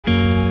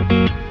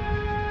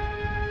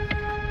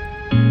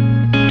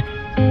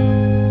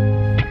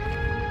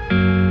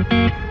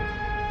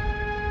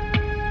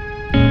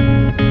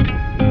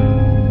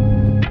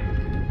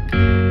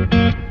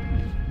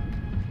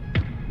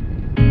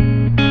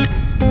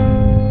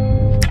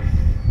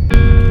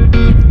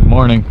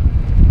morning.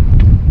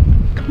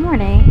 Good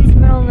morning. It's the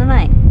middle of the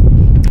night.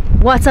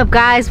 What's up,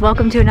 guys?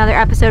 Welcome to another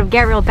episode of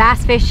Get Real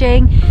Bass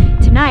Fishing.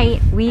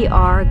 Tonight we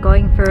are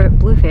going for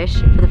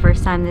bluefish for the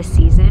first time this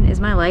season.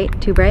 Is my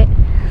light too bright?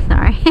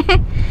 Sorry.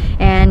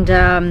 And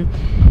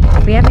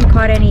we haven't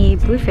caught any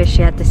bluefish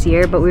yet this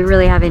year, but we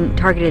really haven't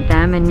targeted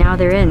them, and now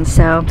they're in.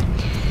 So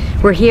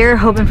we're here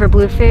hoping for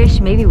bluefish,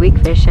 maybe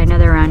weakfish. I know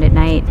they're around at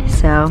night,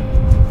 so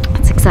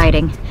it's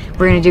exciting.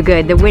 We're gonna do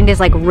good. The wind is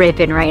like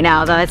ripping right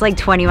now, though. It's like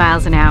 20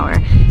 miles an hour.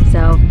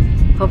 So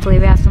hopefully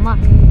we have some luck.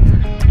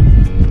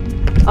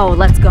 Oh,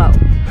 let's go.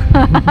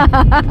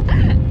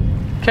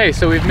 Okay,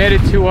 so we've made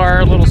it to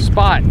our little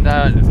spot.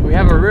 We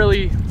have a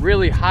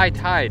really high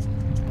tide.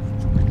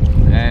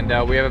 And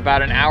we have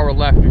about an hour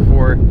left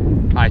before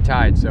high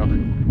tide. So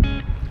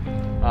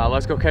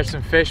let's go catch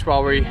some fish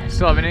while we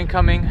still have an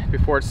incoming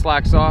before it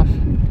slacks off.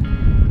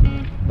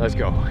 Let's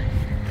go.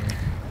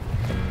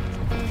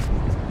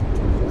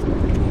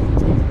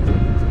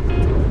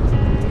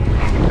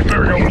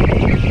 There we go.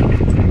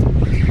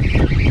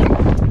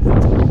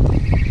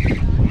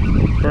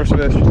 First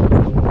fish.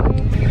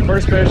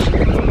 First fish.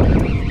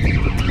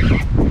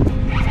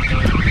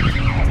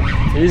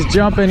 He's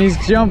jumping, he's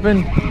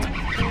jumping.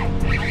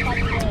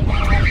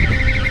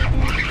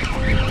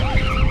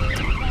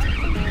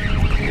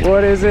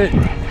 What is it?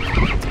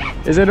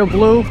 Is it a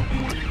blue?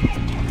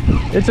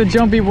 It's a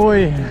jumpy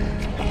boy.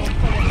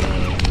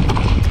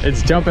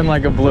 It's jumping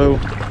like a blue.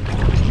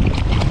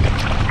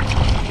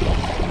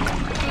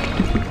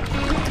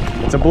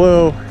 It's a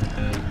blue.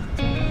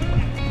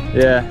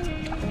 Yeah.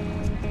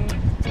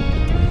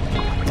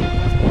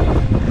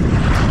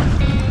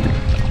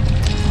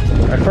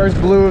 My first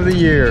blue of the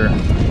year.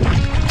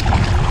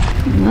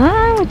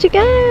 Ah, what you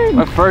got?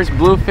 My first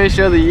bluefish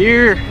of the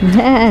year.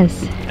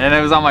 Yes. And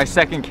it was on my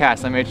second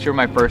cast. I made sure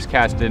my first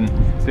cast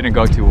didn't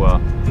go too well.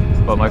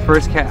 But my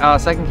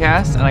second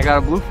cast, and I got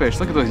a bluefish.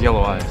 Look at those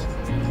yellow eyes.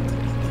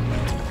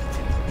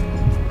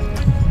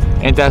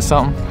 Ain't that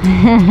something?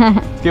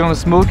 Give him a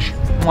smooch.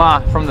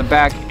 Mwah, from the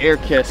back, air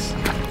kiss.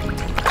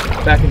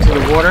 Back into the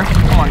water.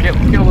 Come on, get a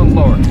little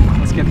lower.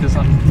 Let's get this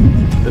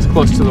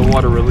close to the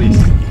water release.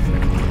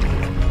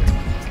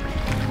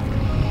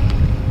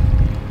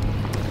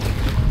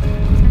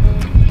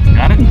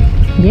 Got it?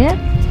 Yeah.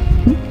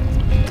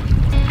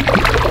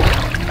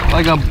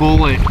 Like a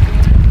bullet.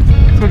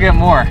 Let's go get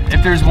more.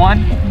 If there's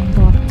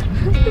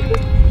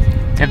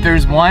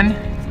one,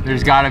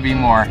 there's gotta be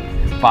more.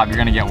 Bob, you're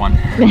gonna get one.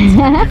 It's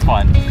gonna be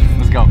fun.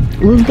 Let's go.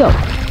 Let's go.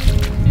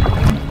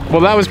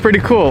 Well, that was pretty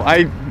cool.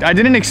 I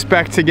didn't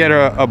expect to get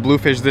a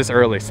bluefish this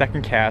early,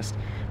 second cast,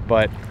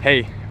 but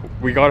hey,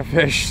 we got a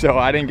fish, so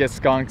I didn't get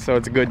skunked, so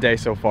it's a good day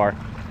so far.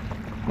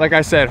 Like I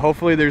said,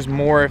 hopefully there's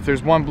more. If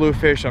there's one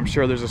bluefish, I'm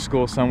sure there's a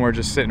school somewhere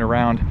just sitting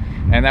around.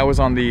 And that was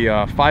on the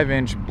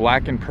 5-inch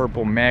black and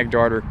purple mag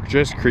darter,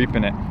 just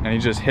creeping it. And he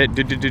just hit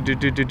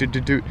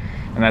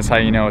and that's how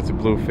you know it's a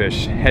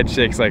bluefish. Head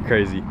shakes like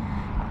crazy.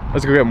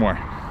 Let's go get more.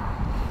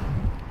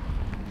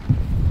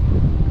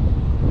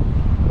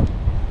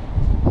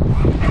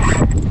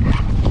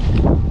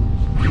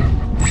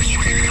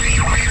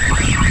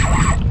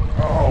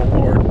 Oh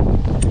Lord.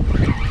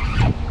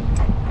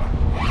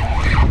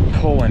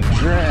 Pull and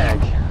drag.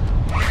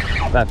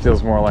 That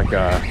feels more like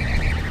a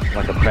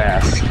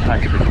bass. I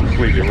could be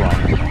completely wrong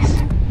on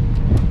this.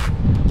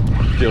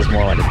 Feels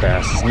more like a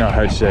bass. It's no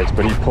head shakes,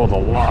 but he pulled a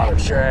lot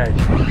of drag.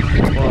 What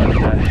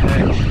the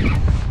heck?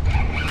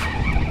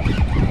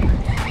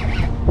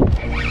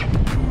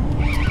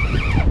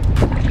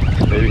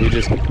 Maybe he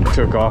just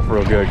took off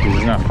real good because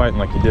he's not fighting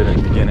like he did in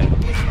the beginning.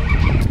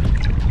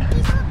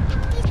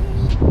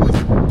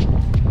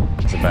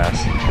 It's a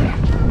bass.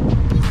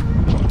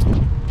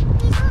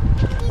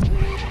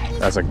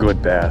 That's a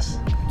good bass.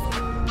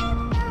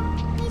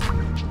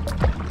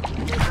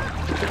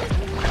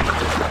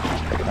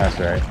 That's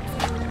right.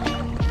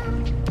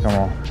 Come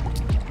on.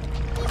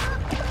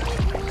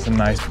 It's a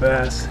nice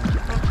bass.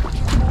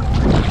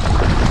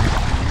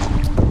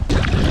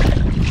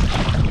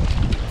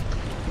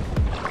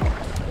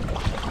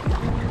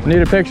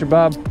 Need a picture,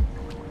 Bob.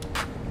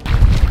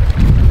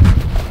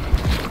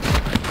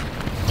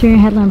 Turn your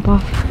headlamp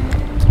off.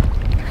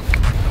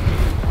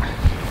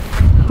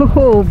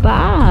 Oh,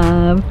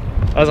 Bob.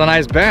 That was a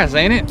nice bass,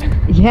 ain't it?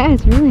 Yeah,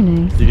 it's really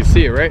nice. You can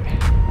see it, right?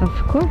 Of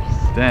course.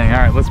 Dang, all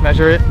right, let's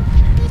measure it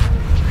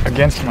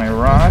against my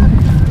rod.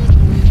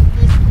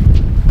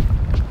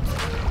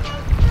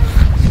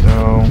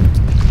 So,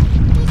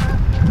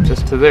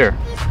 just to there,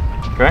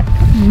 okay?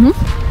 Mm-hmm.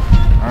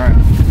 All right.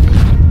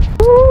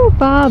 Ooh,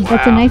 Bob,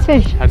 that's a nice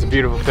fish. That's a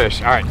beautiful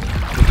fish. All right,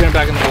 let's get him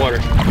back in the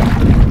water.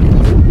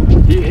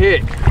 He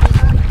hit.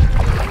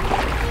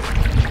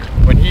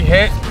 When he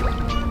hit,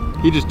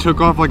 he just took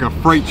off like a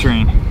freight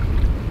train.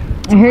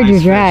 I heard your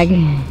drag.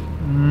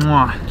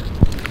 Mwah.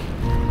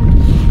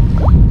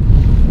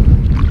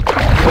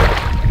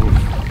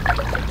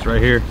 It's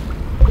right here.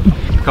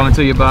 Coming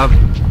to you, Bob.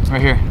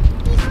 Right here.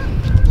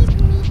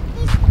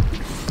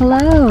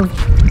 Hello.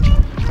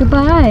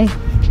 Goodbye.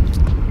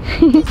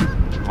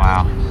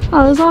 Wow.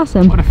 Oh, that was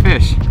awesome. What a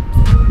fish.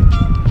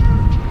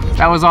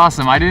 That was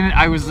awesome.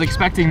 I was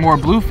expecting more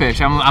bluefish.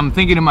 I'm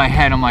thinking in my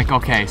head, I'm like,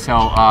 okay, so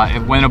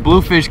when a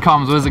bluefish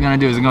comes, what is it gonna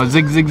do? Is it gonna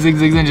zig, zig, zig,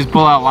 zig, and just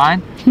pull out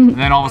line? And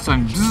then all of a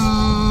sudden,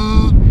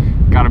 zzz,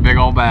 got a big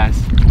old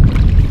bass.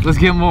 Let's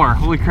get more,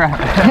 holy crap.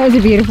 That was a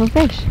beautiful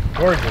fish.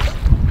 Gorgeous.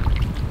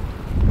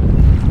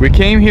 We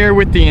came here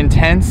with the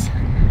intent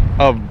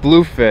of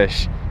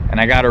bluefish,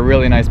 and I got a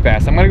really nice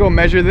bass. I'm gonna go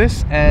measure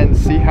this and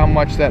see how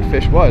much that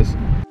fish was.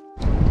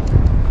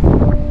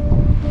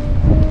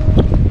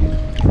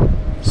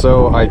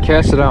 So I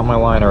casted out my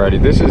line already.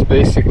 This is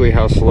basically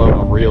how slow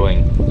I'm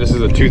reeling. This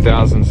is a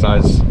 2000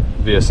 size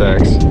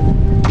VSX.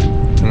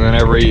 And then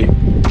every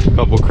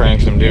couple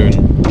cranks I'm doing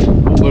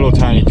a little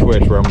tiny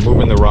twitch where I'm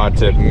moving the rod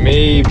tip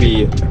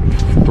maybe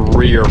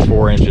 3 or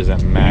 4 inches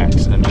at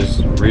max and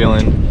just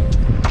reeling,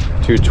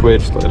 2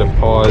 twitch, let it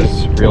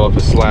pause, reel up the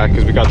slack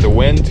because we got the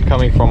wind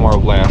coming from our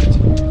left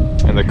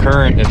and the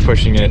current is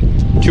pushing it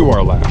to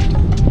our left.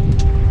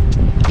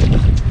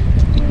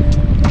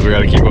 So we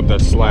got to keep up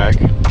that slack.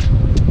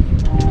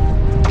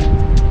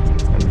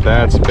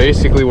 That's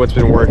basically what's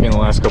been working the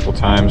last couple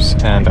times,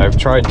 and I've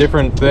tried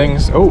different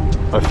things. Oh,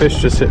 a fish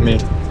just hit me.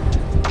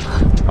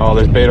 Oh,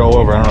 there's bait all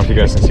over. I don't know if you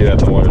guys can see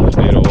that in the water. There's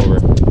bait all over.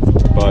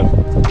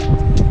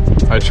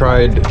 But I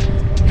tried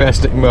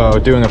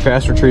doing a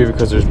fast retrieve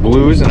because there's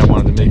blues and I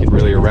wanted to make it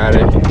really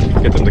erratic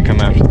and get them to come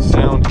after the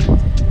sound.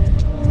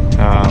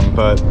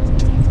 But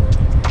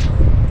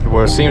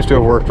what seems to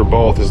have worked for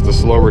both is the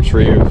slow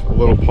retrieve, a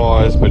little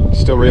pause, but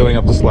still reeling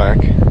up the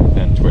slack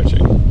and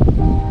twitching.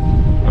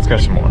 Let's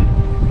catch some more.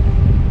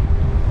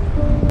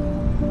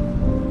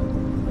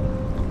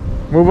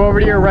 Move over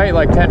to your right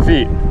like 10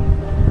 feet.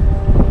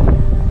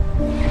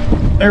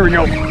 There we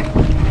go.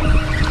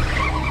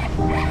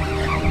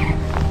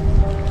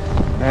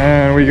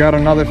 And we got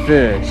another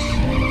fish.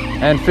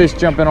 And fish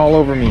jumping all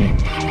over me.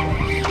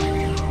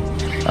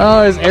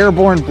 Oh, it's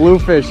airborne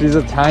bluefish. He's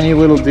a tiny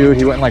little dude.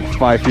 He went like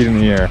 5 feet in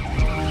the air.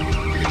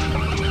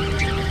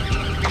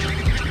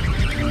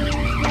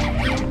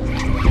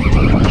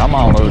 Come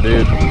on, little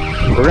dude.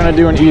 We're gonna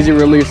do an easy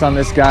release on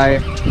this guy.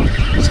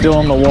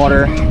 Still in the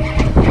water.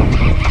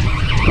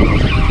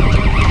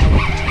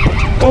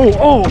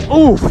 Oh,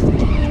 oof!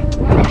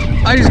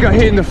 I just got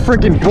hit in the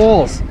freaking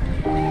balls.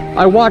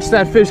 I watched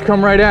that fish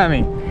come right at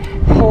me.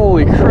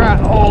 Holy crap,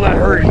 oh, that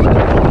hurt.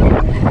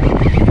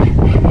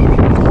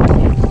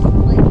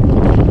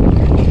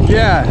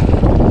 Yeah.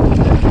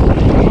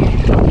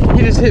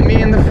 He just hit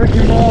me in the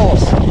freaking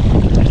balls.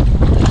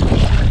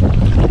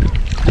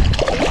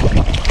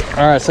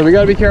 All right, so we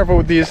gotta be careful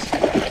with these,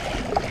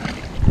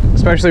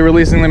 especially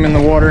releasing them in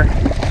the water.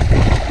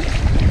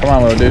 Come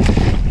on, little dude.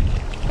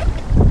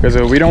 Because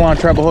we don't want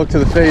to treble hook to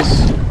the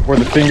face or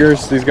the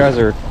fingers. These guys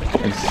are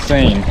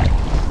insane.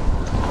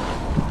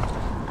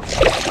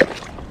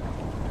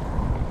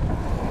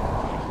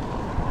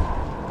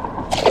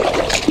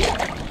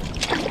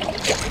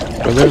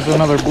 So there's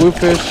another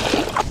bluefish.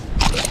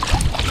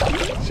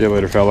 See you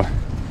later, fella.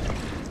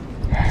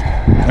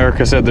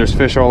 Erica said there's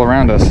fish all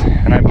around us,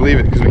 and I believe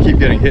it because we keep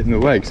getting hit in the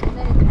legs.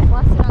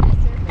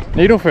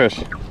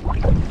 Needlefish.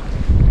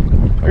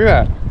 Look at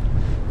that.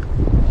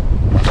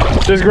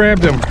 Just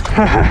grabbed him.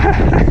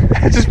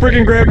 Just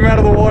freaking grabbed him out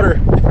of the water.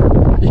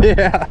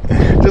 Yeah,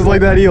 just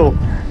like that eel.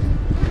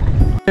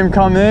 Him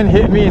come in,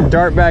 hit me, and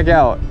dart back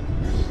out.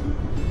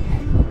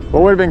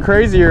 What would have been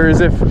crazier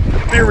is if,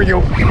 there we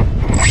go.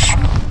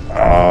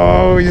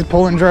 Oh, he's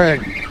pulling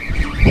drag.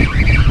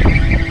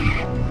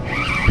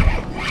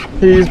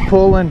 He's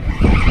pulling.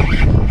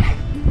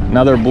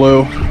 Another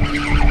blue.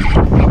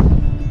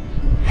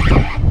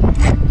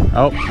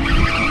 Oh,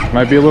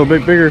 might be a little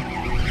bit bigger.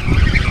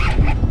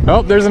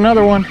 Oh, there's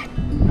another one.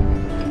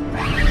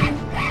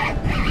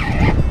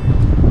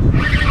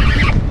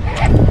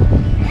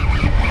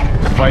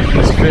 Fighting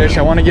this fish.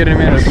 I want to get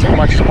him in as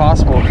much as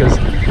possible because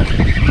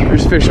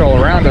there's fish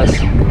all around us.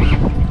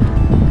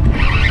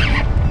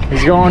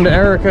 He's going to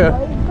Erica.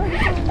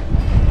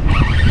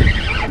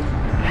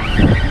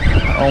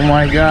 Oh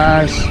my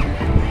gosh.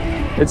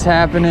 It's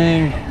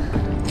happening.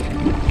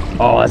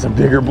 Oh, that's a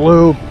bigger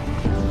blue.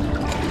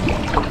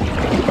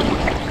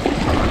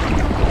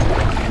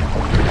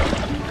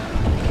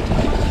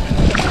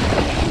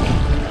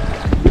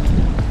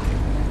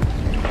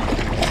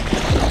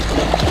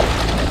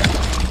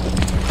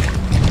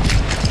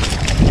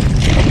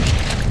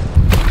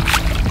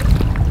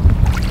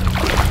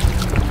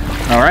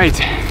 All right,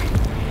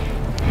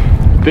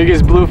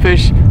 biggest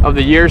bluefish of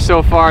the year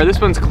so far.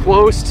 This one's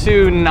close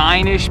to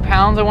 9-ish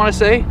pounds, I want to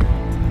say.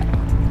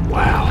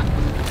 Wow.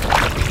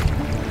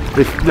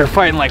 They're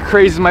fighting like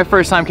crazy. This is my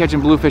first time catching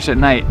bluefish at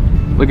night.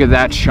 Look at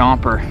that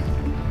chomper.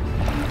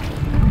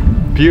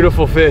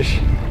 Beautiful fish.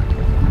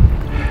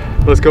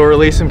 Let's go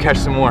release him, catch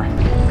some more.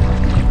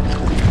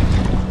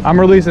 I'm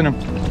releasing him.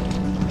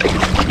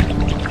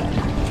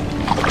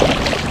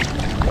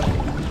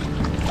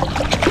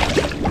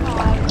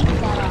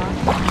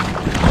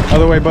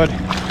 Other way, bud.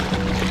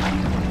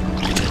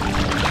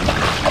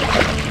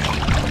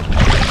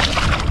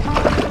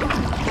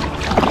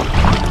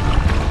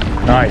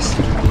 Nice.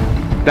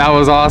 That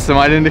was awesome.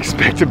 I didn't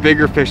expect a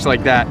bigger fish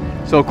like that.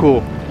 So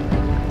cool.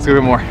 Let's go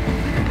get more.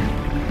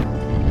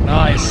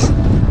 Nice.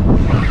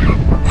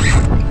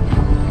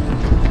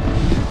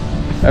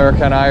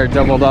 Erica and I are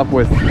doubled up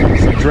with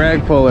some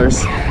drag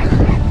pullers.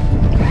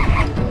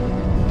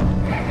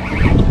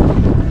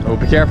 Oh,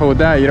 be careful with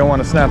that. You don't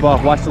want to snap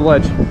off. Watch the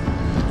ledge.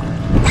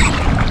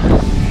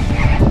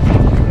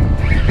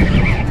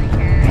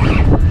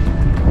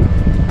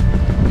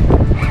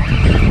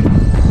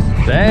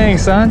 Dang,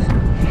 son.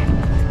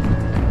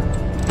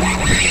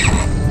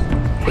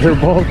 They're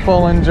both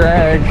pulling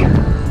drag.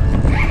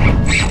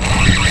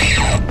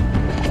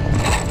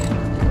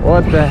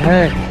 What the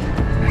heck?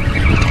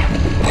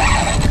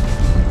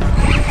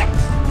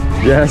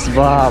 Yes,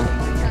 Bob.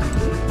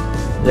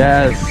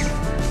 Yes.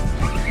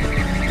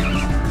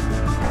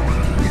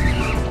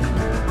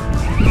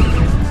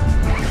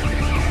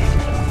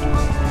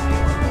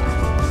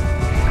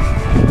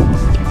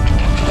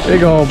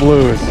 Big old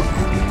blues.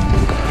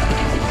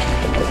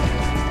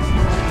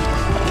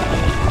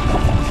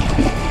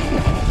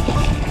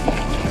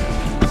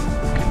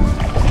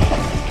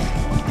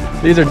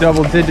 These are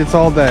double digits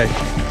all day.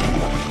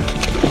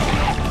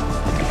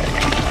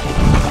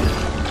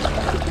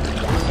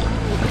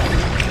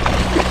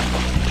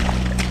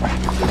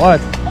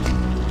 What?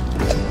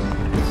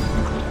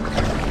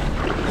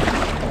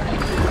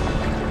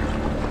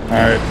 All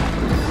right.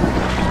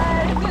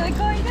 I feel like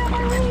going down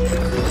my way.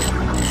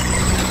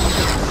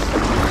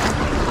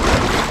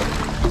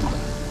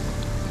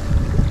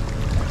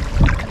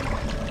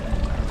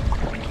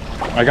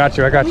 I got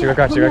you, I got you, I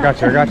got you, I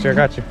got you, I got you, I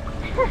got you.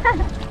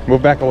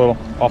 Move back a little,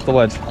 off the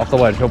ledge, off the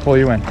ledge. He'll pull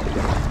you in.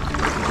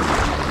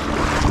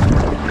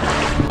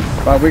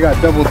 Bob, we got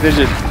double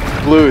digit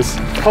blues.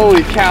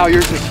 Holy cow,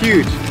 yours is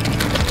huge.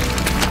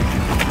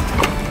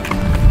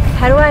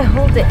 How do I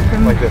hold it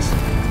from like this?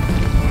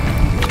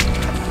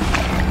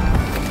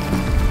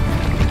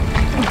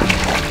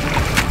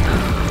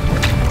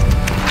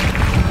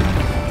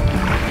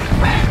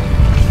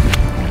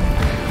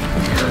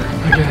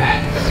 Look at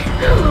that.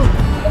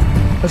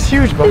 That's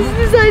huge, Bob. This is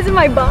the size of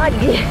my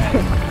body.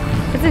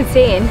 That's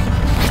insane.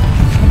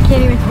 I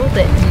can't even hold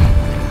it.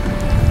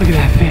 Look at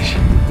that fish.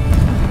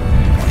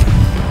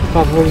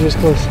 Bob, hold it just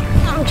close.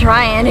 I'm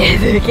trying.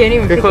 I can't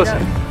even pick close. it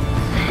up.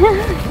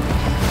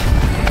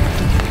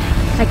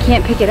 I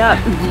can't pick it up.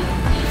 Look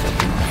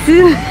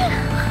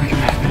at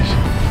that fish.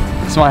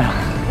 Smile.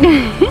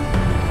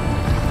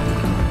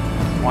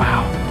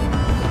 Wow.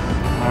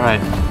 All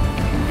right.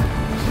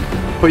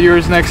 Put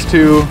yours next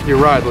to your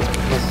rod.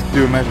 Let's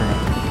do a measurement.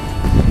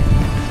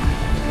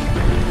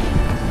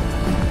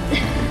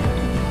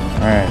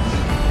 All right.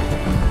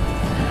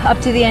 Up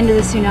to the end of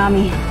the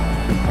tsunami.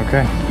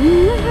 Okay.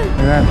 Look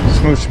at that.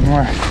 Smooch some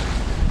more.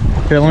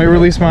 Okay, let me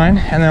release mine,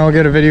 and then I'll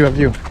get a video of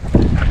you.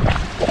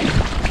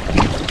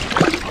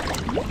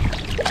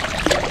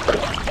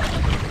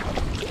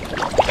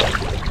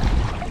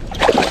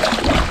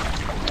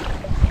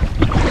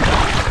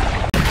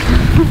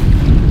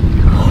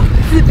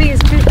 This is the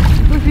biggest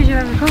bluefish I've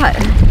ever caught.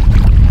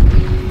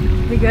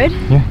 We good?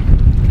 Yeah.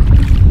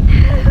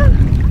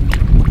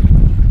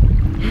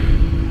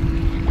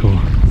 Cool.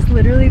 It's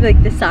literally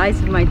like the size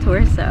of my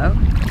torso.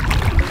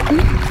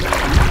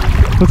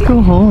 Let's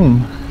go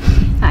home.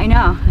 I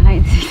know.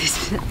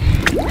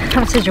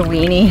 I'm such a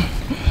weenie.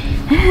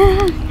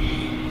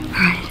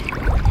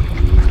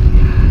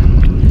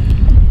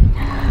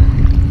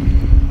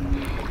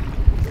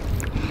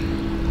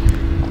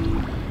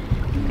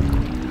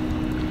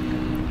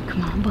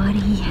 Come on,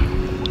 buddy.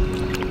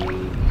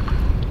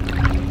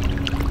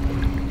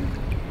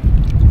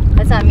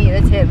 That's not me,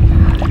 that's him.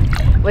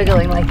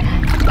 Wiggling like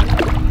that.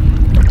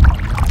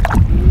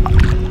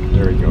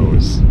 There he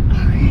goes.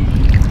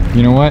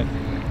 You know what?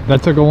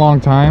 That took a long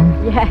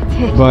time. Yeah, it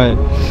did. But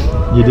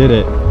you did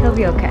it. He'll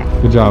be okay.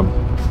 Good job.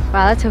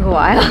 Wow, that took a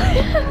while.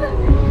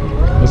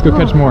 Let's go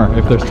catch more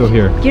if they're still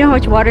here. Do you know how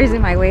much water is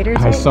in my waders?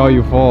 I saw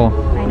you fall.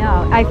 I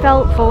know. I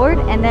fell forward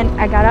and then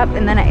I got up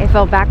and then I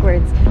fell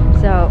backwards.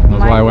 So That's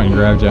why I went and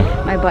grabbed you.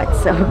 My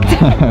butt's soaked.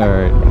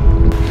 Alright.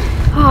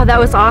 Oh, that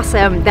was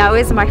awesome. That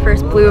was my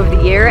first blue of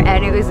the year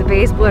and it was the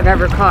biggest blue I've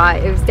ever caught.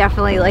 It was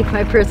definitely like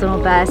my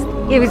personal best.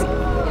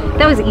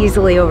 That was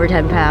easily over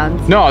 10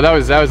 pounds. No, that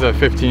was a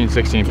 15,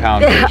 16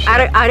 pound fish.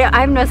 I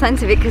have no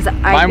sense of it because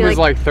mine was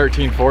like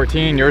 13,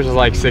 14. Yours was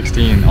like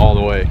 16 all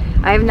the way.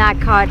 I have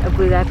not caught a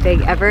blue that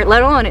big ever,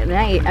 let alone at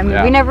night. I mean,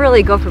 Yeah. we never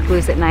really go for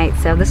blues at night,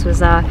 so this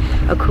was a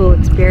cool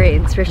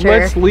experience for sure.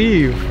 Let's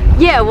leave.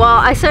 Yeah, well,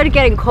 I started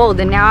getting cold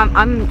and now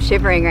I'm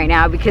shivering right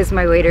now because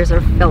my waders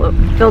are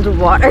filled with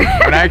water.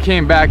 When I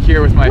came back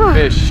here with my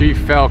fish, she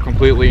fell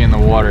completely in the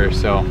water,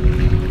 so.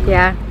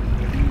 Yeah.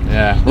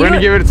 Yeah, we're gonna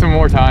give it some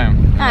more time.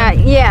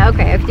 Yeah,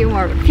 okay, a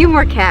few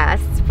more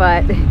casts,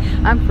 but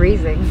I'm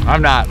freezing.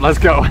 I'm not, let's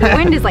go. The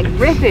wind is like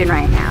ripping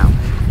right now.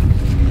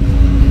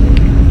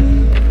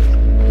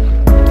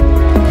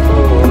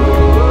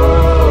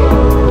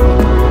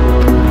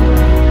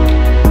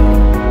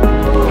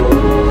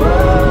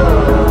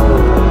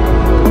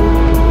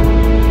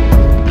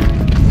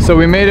 So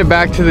we made it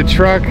back to the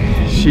truck.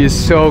 She is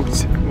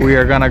soaked we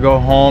are gonna go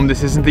home.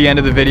 This isn't the end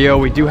of the video.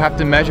 We do have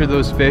to measure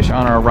those fish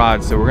on our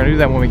rods, so we're gonna do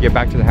that when we get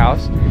back to the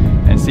house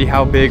and see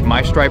how big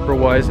my striper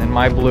was and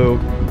my blue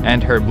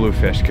and her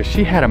bluefish, because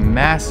she had a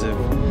massive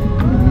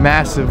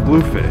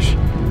bluefish.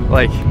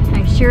 Like,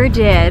 I sure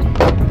did.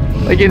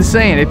 Like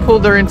insane. It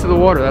pulled her into the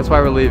water. That's why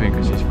we're leaving,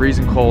 because she's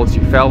freezing cold. She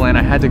fell in.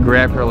 I had to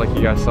grab her like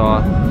you guys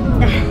saw.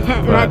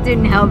 That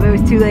didn't help. It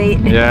was too late.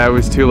 Yeah, it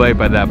was too late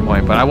by that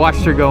point, but I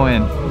watched her go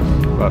in.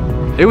 But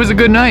it was a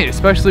good night,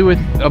 especially with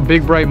a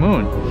big bright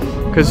moon,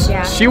 because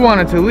she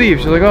wanted to leave.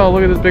 She's like, oh,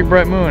 look at this big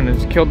bright moon.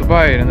 It's killed the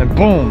bite, and then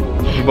boom,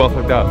 we both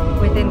hooked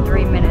up. Within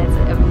 3 minutes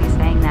of me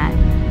saying that.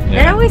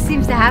 Yeah. That always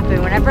seems to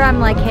happen. Whenever I'm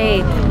like,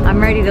 hey, I'm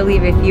ready to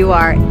leave if you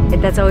are,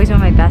 that's always when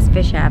my best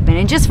fish happen.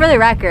 And just for the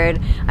record,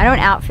 I don't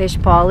outfish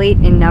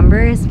Paulie in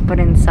numbers, but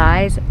in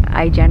size,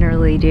 I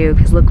generally do,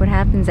 because look what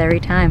happens every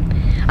time.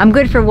 I'm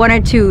good for 1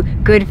 or 2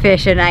 good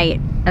fish a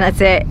night, and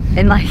that's it.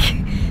 And like,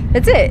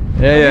 that's it.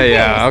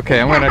 Yeah. Okay,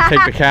 I'm gonna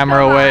take the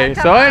camera away.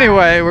 So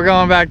anyway, we're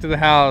going back to the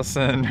house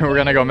and we're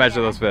gonna go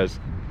measure those fish.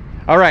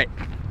 All right,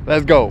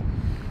 let's go.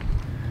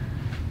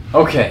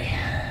 Okay,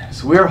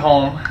 so we're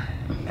home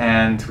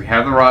and we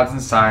have the rods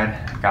inside.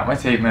 Got my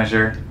tape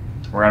measure.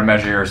 We're gonna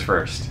measure yours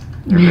first.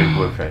 Your big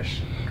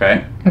bluefish,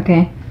 okay?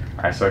 Okay.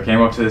 All right, so it came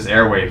up to this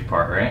airwave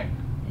part, right?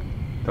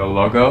 The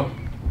logo?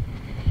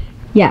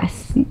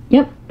 Yes,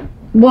 yep.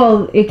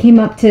 Well, it came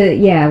up to,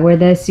 yeah, where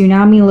the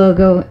tsunami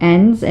logo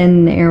ends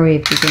and the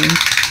airwaves begin.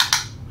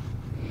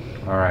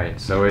 All right,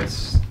 so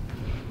it's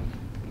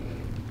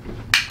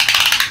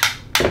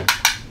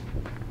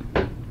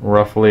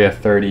roughly a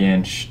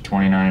 30-inch,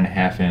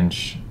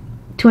 29.5-inch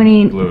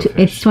 20. bluefish.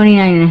 It's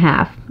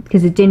 29.5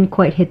 because it didn't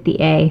quite hit the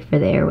A for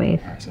the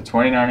airwave. All right, so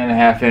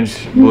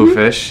 29.5-inch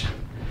bluefish.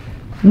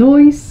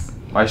 Nice.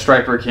 My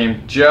striper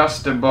came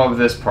just above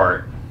this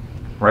part,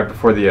 right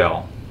before the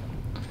L.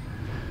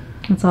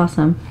 That's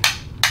awesome.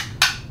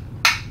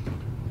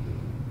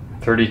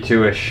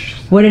 32-ish.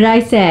 What did I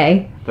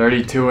say?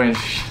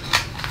 32-inch.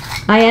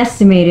 I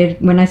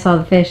estimated when I saw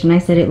the fish and I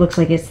said it looks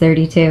like it's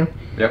 32.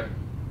 Yep.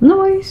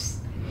 Nice.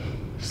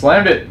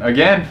 Slammed it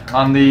again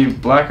on the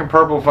black and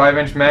purple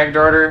 5-inch mag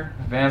darter,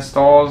 Van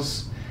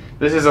Stalls.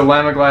 This is a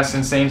Lamiglass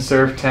Insane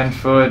Surf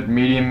 10-foot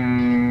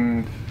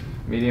medium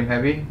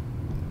heavy?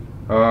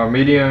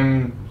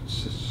 Medium.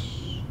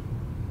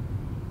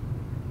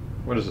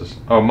 What is this?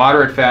 Oh,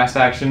 moderate fast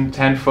action,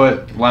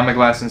 10-foot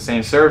Lamiglass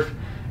Insane Surf,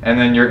 and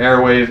then your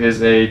airwave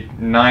is a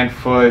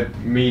 9-foot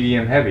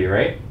medium heavy,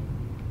 right?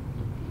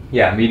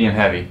 Yeah, medium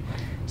heavy.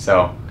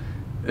 So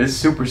it's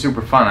super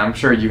fun. I'm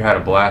sure you had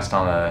a blast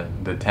on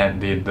the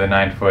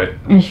 9-foot.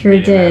 I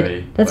sure did.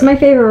 Heavy, that's my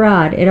favorite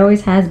rod. It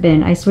always has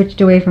been. I switched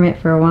away from it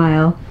for a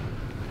while.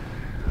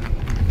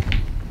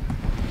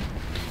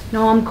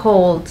 No, I'm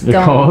cold.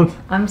 You're cold?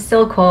 I'm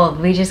still cold.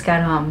 We just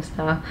got home,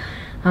 so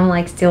I'm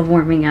like still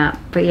warming up.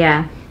 But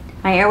yeah,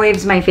 my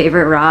airwave's my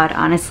favorite rod,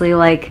 honestly.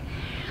 Like,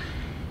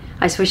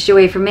 I switched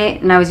away from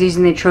it and I was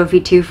using the Trophy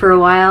 2 for a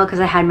while because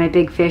I had my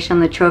big fish on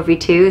the Trophy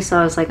 2, so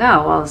I was like,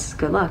 oh, well, this is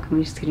good luck.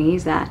 I'm just gonna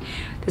use that.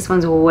 This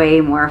one's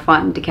way more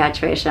fun to catch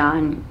fish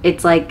on.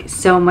 It's like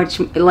so much,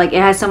 like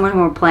it has so much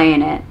more play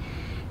in it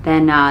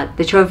than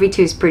the Trophy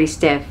 2 is pretty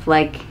stiff.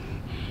 Like,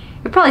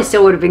 it probably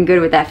still would have been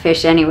good with that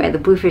fish anyway. The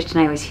bluefish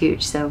tonight was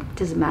huge, so it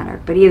doesn't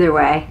matter. But either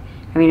way,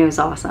 I mean, it was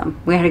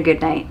awesome. We had a good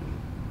night.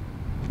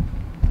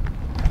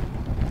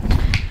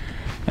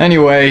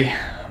 Anyway,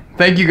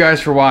 thank you guys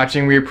for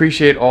watching. We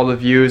appreciate all the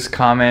views,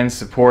 comments,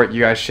 support,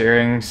 you guys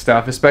sharing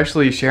stuff,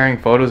 especially sharing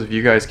photos of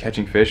you guys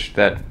catching fish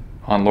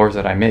on lures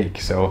that I make.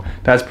 So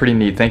that's pretty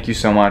neat. Thank you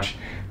so much.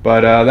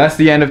 But that's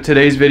the end of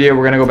today's video.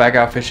 We're gonna go back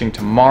out fishing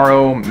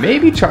tomorrow.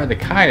 Maybe try the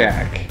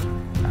kayak.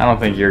 I don't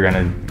think you're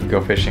gonna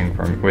go fishing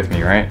with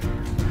me, right?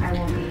 I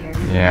won't be here.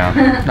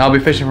 Yeah, I'll be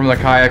fishing from the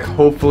kayak,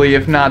 hopefully.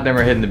 If not, then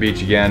we're hitting the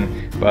beach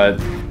again. But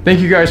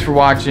thank you guys for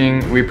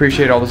watching. We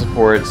appreciate all the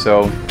support.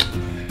 So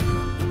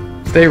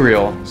stay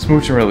real,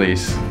 smooch and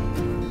release,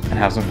 and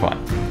have some fun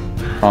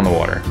on the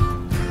water.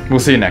 We'll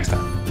see you next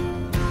time.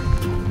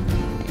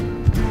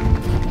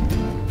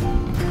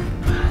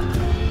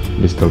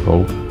 You still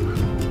cold?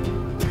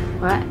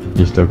 What?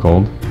 You still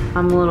cold?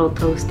 I'm a little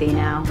toasty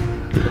now.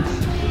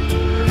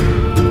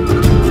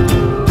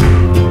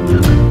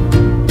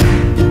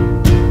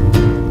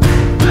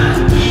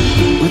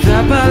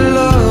 Without my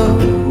love